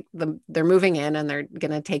land, like they're moving in and they're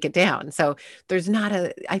going to take it down. So there's not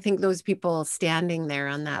I think those people standing there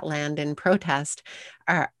on that land in protest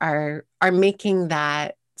are making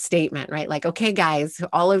that statement, right? Like, okay, guys,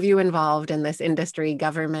 all of you involved in this industry,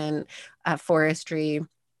 government, forestry,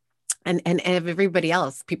 and everybody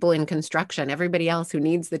else, people in construction, everybody else who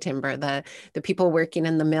needs the timber, the people working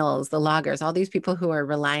in the mills, the loggers, all these people who are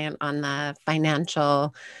reliant on the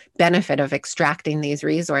financial benefit of extracting these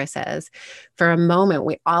resources. For a moment,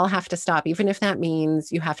 we all have to stop, even if that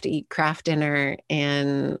means you have to eat Kraft Dinner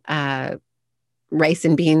and rice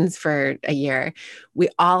and beans for a year. We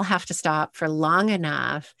all have to stop for long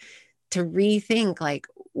enough to rethink, like,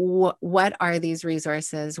 what are these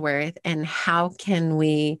resources worth, and how can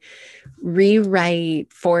we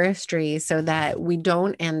rewrite forestry so that we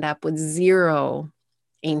don't end up with zero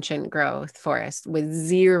ancient growth forest, with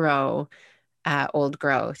zero old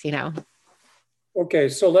growth, Okay,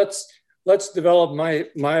 so let's develop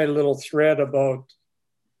my little thread about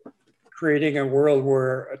creating a world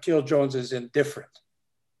where Teal Jones is indifferent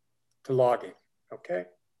to logging, okay?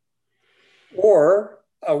 Or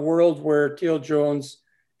a world where Teal Jones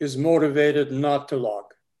is motivated not to log,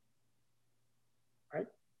 right?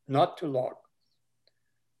 Not to log,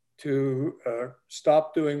 to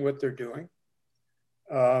stop doing what they're doing,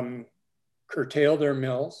 curtail their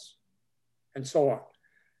mills, and so on.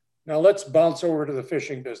 Now let's bounce over to the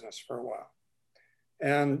fishing business for a while.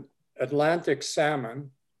 And Atlantic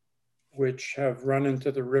salmon, which have run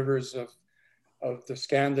into the rivers of the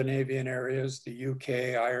Scandinavian areas, the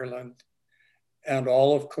UK, Ireland, and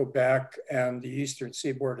all of Quebec and the eastern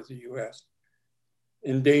seaboard of the US,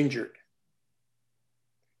 endangered.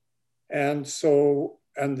 And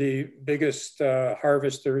the biggest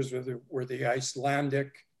harvesters were the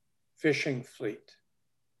Icelandic fishing fleet.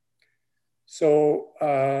 So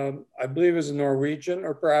I believe it was a Norwegian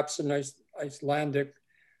or perhaps an Icelandic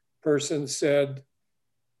person said,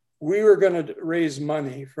 we were going to raise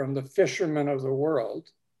money from the fishermen of the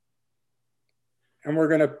world, and we're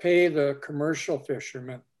going to pay the commercial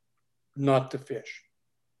fishermen not to fish.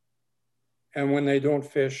 and when they don't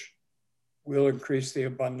fish, we'll increase the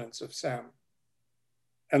abundance of salmon.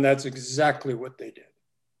 And that's exactly what they did.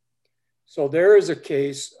 So there is a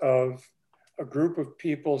case of a group of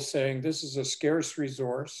people saying this is a scarce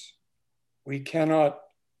resource. We cannot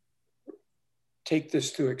take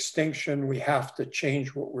this to extinction. We have to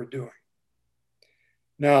change what we're doing.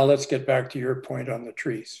 Now let's get back to your point on the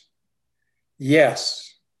trees.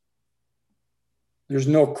 Yes, there's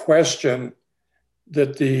no question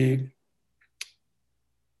that the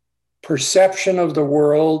perception of the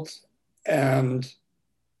world, and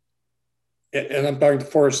I'm talking the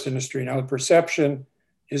forest industry now, the perception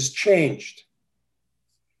is changed.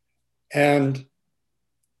 And,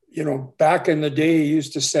 you know, back in the day, you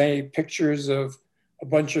used to say pictures of a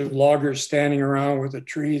bunch of loggers standing around with a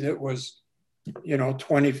tree that was, you know,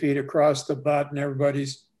 20 feet across the butt, and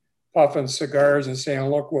everybody's puffing cigars and saying,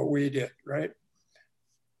 look what we did, right?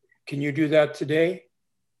 Can you do that today?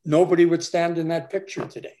 Nobody would stand in that picture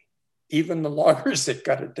today, even the loggers that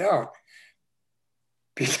cut it down,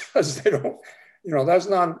 because they don't, you know, that's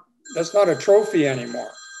not a trophy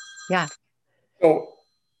anymore. Yeah. So,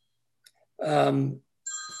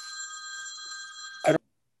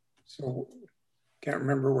 can't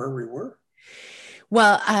remember where we were.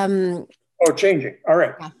 Well, changing. All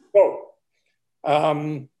right. Yeah.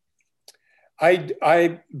 So,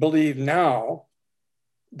 I believe now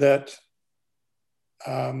that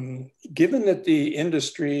given that the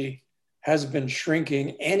industry has been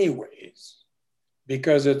shrinking anyways,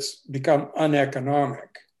 because it's become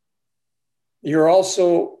uneconomic, you're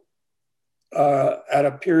also at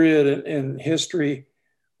a period in history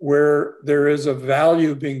where there is a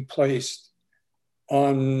value being placed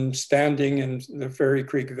on standing in the Fairy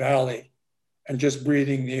Creek Valley and just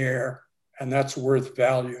breathing the air, and that's worth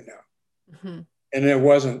value now. Mm-hmm. And it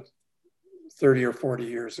wasn't 30 or 40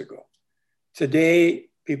 years ago. Today,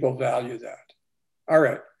 people value that. All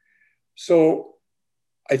right. So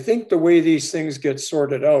I think the way these things get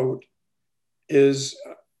sorted out is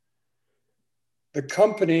the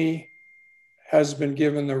company has been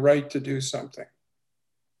given the right to do something.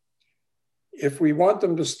 If we want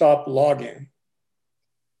them to stop logging,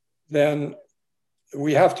 then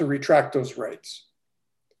we have to retract those rights.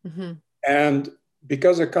 Mm-hmm. And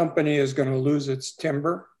because a company is going to lose its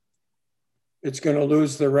timber, it's going to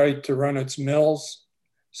lose the right to run its mills,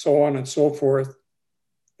 so on and so forth.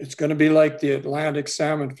 It's going to be like the Atlantic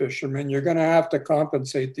salmon fishermen. You're going to have to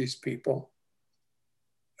compensate these people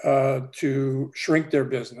to shrink their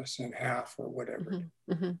business in half or whatever.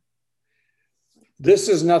 Mm-hmm. Mm-hmm. This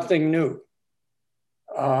is nothing new.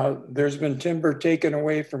 There's been timber taken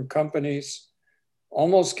away from companies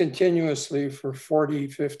almost continuously for 40,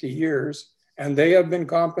 50 years, and they have been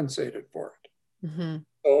compensated for it. Mm-hmm.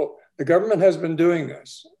 So the government has been doing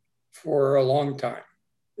this for a long time.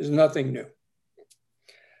 There's nothing new.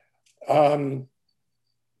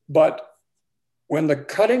 But when the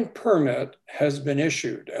cutting permit has been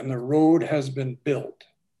issued and the road has been built,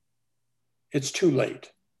 it's too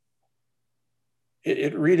late.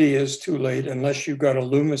 It really is too late unless you've got a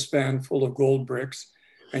Loomis van full of gold bricks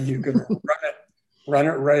and you can run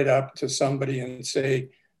it right up to somebody and say,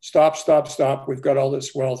 stop, stop, stop. We've got all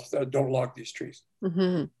this wealth. Don't log these trees.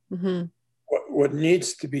 Mm-hmm. Mm-hmm. What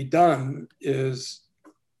needs to be done is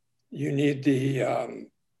you need the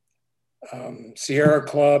Sierra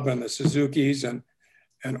Club and the Suzukis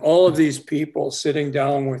and all of these people sitting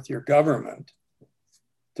down with your government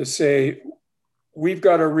to say, we've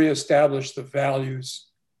got to reestablish the values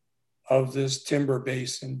of this timber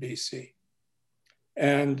base in BC.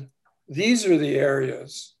 And these are the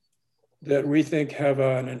areas that we think have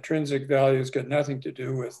an intrinsic value. It's got nothing to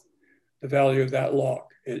do with the value of that log.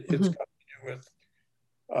 It's got to do with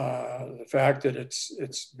the fact that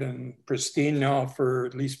it's been pristine now for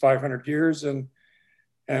at least 500 years, and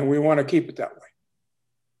we want to keep it that way.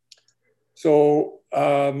 So,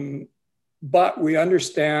 but we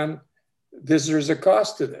understand there's a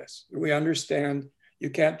cost to this. We understand you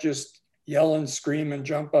can't just yell and scream and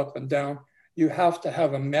jump up and down. You have to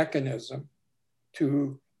have a mechanism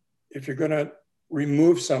to, if you're going to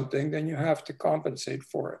remove something, then you have to compensate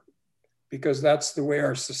for it, because that's the way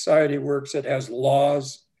our society works. It has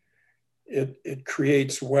laws. It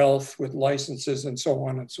creates wealth with licenses and so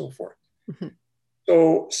on and so forth. Mm-hmm.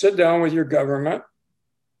 So sit down with your government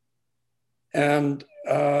and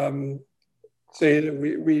say that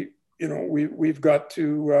we've got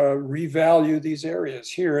to revalue these areas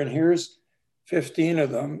here, and here's 15 of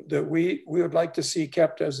them that we would like to see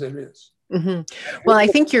kept as it is. Hmm. Well, I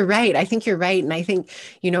think you're right. I think you're right. And I think,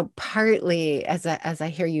 partly as I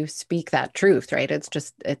hear you speak that truth, right?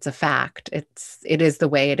 It's a fact. It is the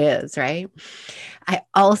way it is, right? I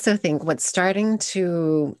also think what's starting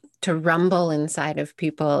to rumble inside of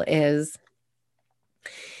people is,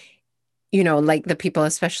 like the people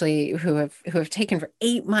especially who have taken for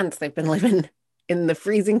 8 months, they've been living in the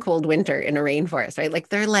freezing cold winter in a rainforest, right? Like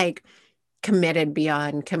they're like committed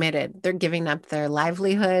beyond committed. They're giving up their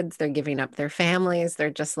livelihoods, they're giving up their families. They're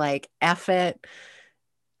just like, F it.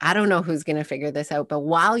 I don't know who's going to figure this out, but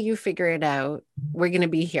while you figure it out, we're going to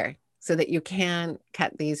be here so that you can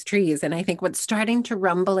cut these trees. And I think what's starting to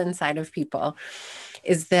rumble inside of people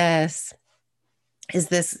is this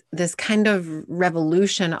kind of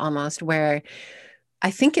revolution almost, where I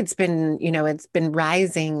think it's been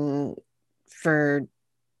rising for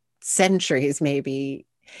centuries maybe,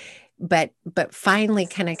 but finally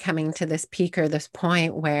kind of coming to this peak or this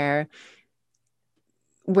point where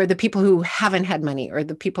the people who haven't had money, or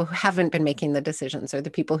the people who haven't been making the decisions, or the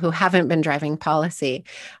people who haven't been driving policy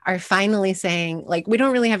are finally saying, like, we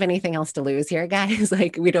don't really have anything else to lose here, guys.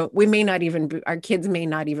 Like, we may not even, our kids may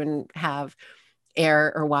not even have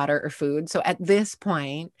air or water or food. So at this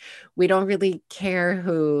point, we don't really care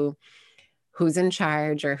who's in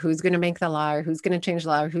charge, or who's going to make the law, or who's going to change the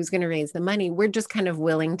law, or who's going to raise the money. We're just kind of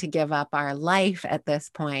willing to give up our life at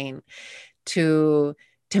this point to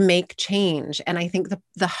make change. And I think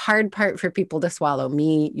the hard part for people to swallow,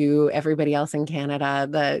 me, you, everybody else in Canada,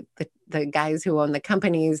 the guys who own the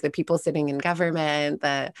companies, the people sitting in government,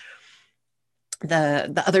 the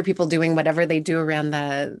other people doing whatever they do around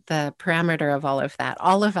the parameter of all of that,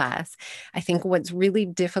 all of us, I think what's really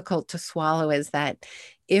difficult to swallow is that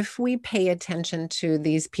if we pay attention to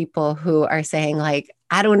these people who are saying, like,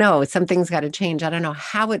 I don't know, something's got to change, I don't know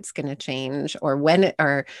how it's going to change, or when it,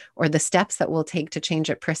 or the steps that we'll take to change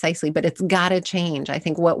it precisely, but it's got to change. I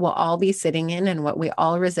think what we'll all be sitting in and what we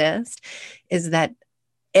all resist is that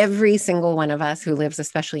every single one of us who lives,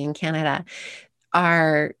 especially in Canada,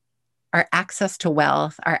 are our access to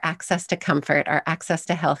wealth, our access to comfort, our access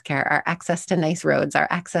to healthcare, our access to nice roads, our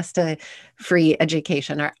access to free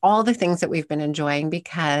education, are all the things that we've been enjoying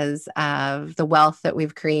because of the wealth that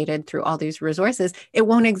we've created through all these resources. It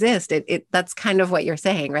won't exist. That's kind of what you're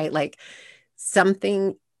saying, right? Like some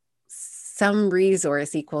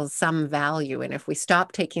resource equals some value, and if we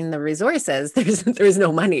stop taking the resources, there's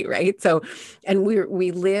no money, right? So, and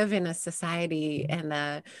we live in a society and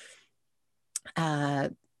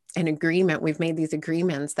an agreement. We've made these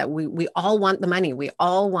agreements that we all want the money. We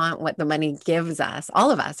all want what the money gives us,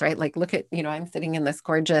 all of us, right? Like, look at, I'm sitting in this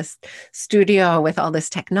gorgeous studio with all this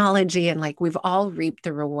technology, and like we've all reaped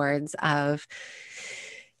the rewards of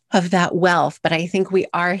that wealth. But I think we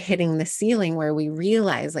are hitting the ceiling where we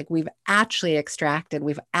realize, like, we've actually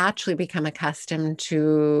become accustomed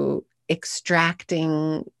to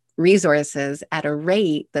extracting resources at a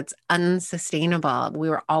rate that's unsustainable. We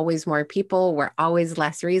were always more people, we're always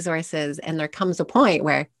less resources. And there comes a point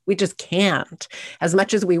where we just can't, as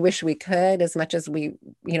much as we wish we could, as much as we,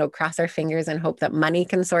 cross our fingers and hope that money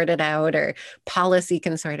can sort it out or policy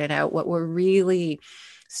can sort it out. What we're really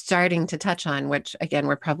starting to touch on, which again,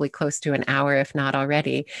 we're probably close to an hour, if not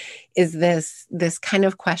already, is this kind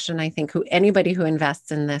of question. I think anybody who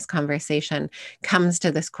invests in this conversation comes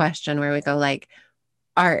to this question where we go, like,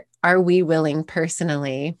 are we willing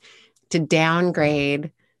personally to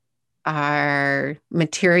downgrade our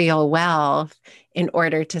material wealth in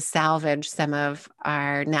order to salvage some of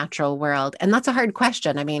our natural world? And that's a hard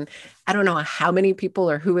question. I mean, I don't know how many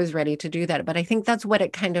people or who is ready to do that, but I think that's what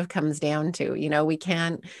it kind of comes down to. We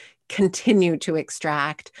can't continue to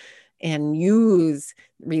extract and use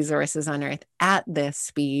resources on Earth at this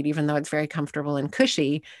speed, even though it's very comfortable and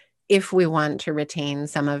cushy, if we want to retain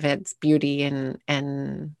some of its beauty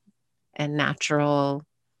and natural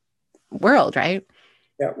world, right?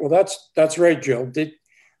 Yeah, well, that's right, Jill.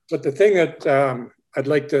 But the thing that I'd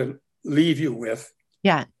like to leave you with,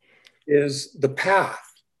 Yeah. is the path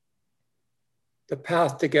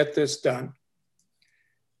to get this done.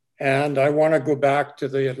 And I want to go back to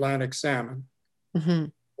the Atlantic salmon, Mm-hmm.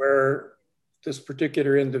 where this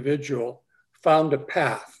particular individual found a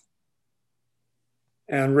path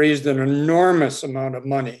and raised an enormous amount of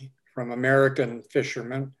money from American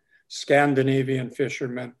fishermen, Scandinavian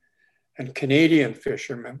fishermen, and Canadian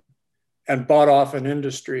fishermen, and bought off an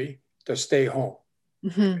industry to stay home.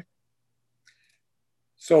 Mm-hmm.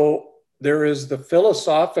 So there is the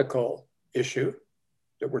philosophical issue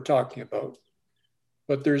that we're talking about,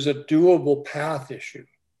 but there's a doable path issue.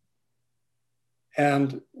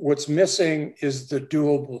 And what's missing is the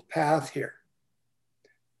doable path here.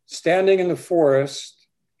 Standing in the forest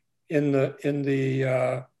in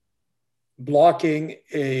the blocking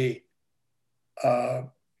a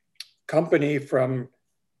company from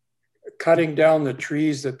cutting down the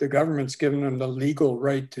trees that the government's given them the legal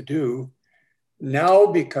right to do now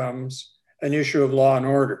becomes an issue of law and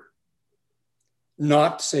order,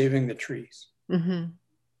 not saving the trees. Mm-hmm.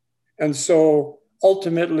 And so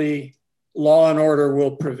ultimately, law and order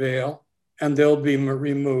will prevail and they'll be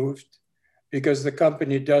removed because the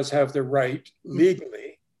company does have the right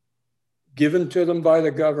legally given to them by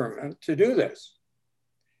the government to do this.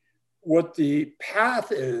 What the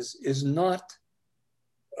path is not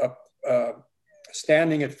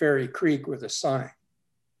standing at Fairy Creek with a sign.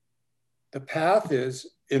 The path is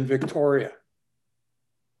in Victoria.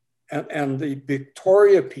 And the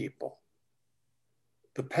Victoria people,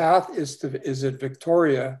 the path is at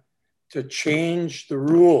Victoria to change the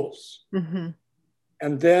rules. Mm-hmm.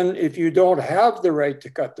 And then if you don't have the right to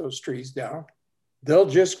cut those trees down, they'll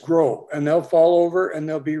just grow and they'll fall over and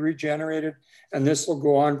they'll be regenerated. And this will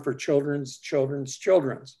go on for children's.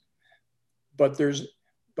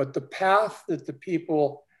 But the path that the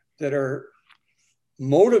people that are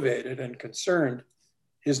motivated and concerned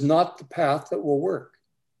is not the path that will work.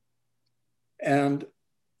 And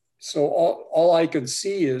so all I can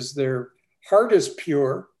see is their heart is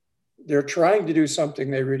pure. They're trying to do something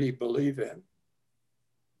they really believe in,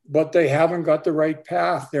 but they haven't got the right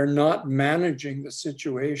path. They're not managing the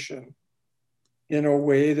situation in a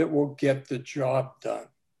way that will get the job done.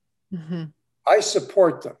 Mm-hmm. I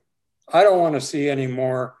support them. I don't want to see any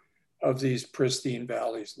more of these pristine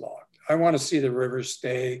valleys logged. I want to see the rivers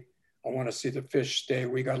stay. I want to see the fish stay.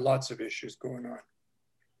 We got lots of issues going on.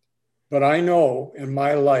 But I know in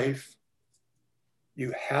my life,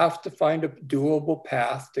 you have to find a doable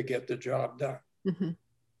path to get the job done. Mm-hmm.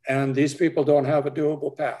 And these people don't have a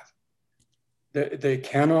doable path. They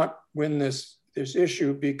cannot win this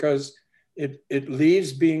issue because it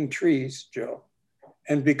leaves being trees, Joe,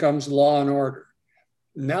 and becomes law and order.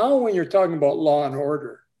 Now, when you're talking about law and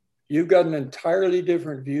order, you've got an entirely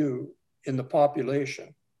different view in the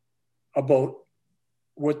population about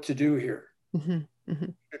what to do here. Mm-hmm. Mm-hmm.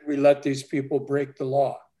 Should we let these people break the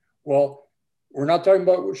law? Well, we're not talking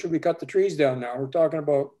about should we cut the trees down now. We're talking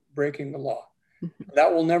about breaking the law. Mm-hmm.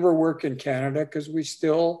 That will never work in Canada because we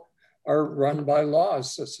still are run by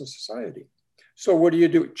laws as a society. So what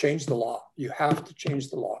do? Change the law. You have to change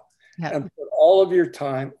the law. Yep. And put all of your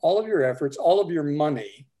time, all of your efforts, all of your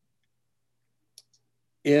money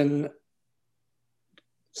instead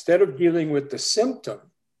of dealing with the symptom,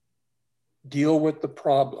 deal with the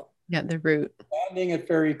problem. Yeah, the root. Standing at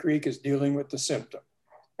Fairy Creek is dealing with the symptom.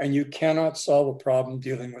 And you cannot solve a problem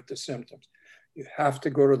dealing with the symptoms. You have to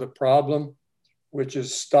go to the problem, which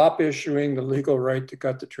is stop issuing the legal right to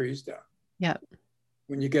cut the trees down. Yeah.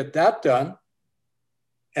 When you get that done,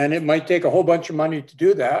 and it might take a whole bunch of money to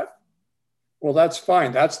do that, well, that's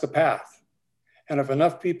fine. That's the path. And if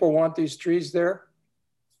enough people want these trees there,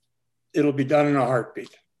 it'll be done in a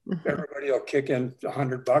heartbeat. Mm-hmm. Everybody will kick in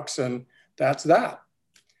 $100 and that's that.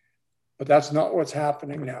 But that's not what's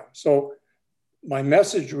happening now. So my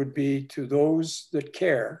message would be to those that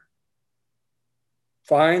care,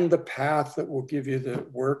 find the path that will give you the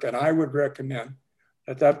work. And I would recommend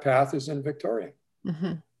that path is in Victoria.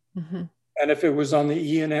 Mm-hmm. Mm-hmm. And if it was on the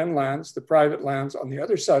E&N lands, the private lands on the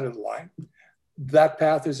other side of the line, that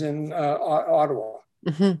path is in Ottawa.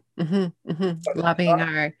 Mm-hmm. Mm-hmm. Mm-hmm.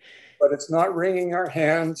 Lobbying but it's not wringing our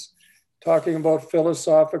hands, talking about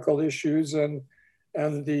philosophical issues and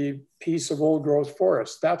the peace of old growth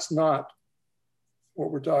forests. That's not what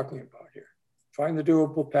we're talking about here. Find the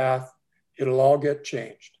doable path. It'll all get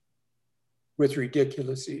changed with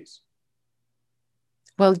ridiculous ease.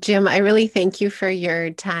 Well, Jim, I really thank you for your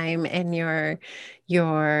time and your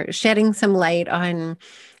shedding some light on,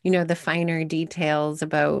 the finer details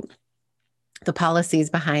about the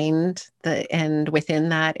policies behind and within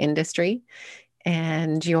that industry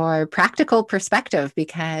and your practical perspective,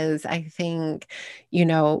 because I think,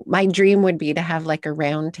 my dream would be to have like a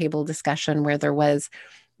roundtable discussion where there was,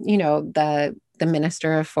 the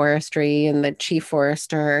Minister of Forestry and the Chief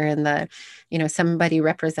Forester and somebody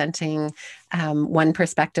representing one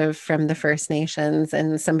perspective from the First Nations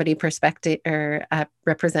and somebody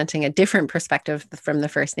representing a different perspective from the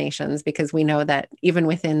First Nations, because we know that even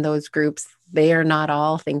within those groups, they are not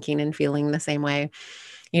all thinking and feeling the same way.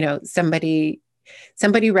 Somebody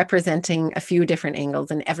representing a few different angles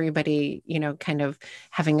and everybody, kind of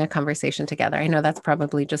having a conversation together. I know that's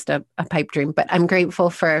probably just a pipe dream, but I'm grateful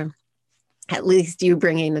for at least you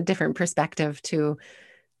bringing a different perspective to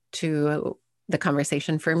the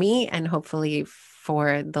conversation for me and hopefully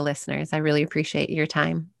for the listeners. I really appreciate your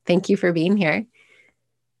time. Thank you for being here.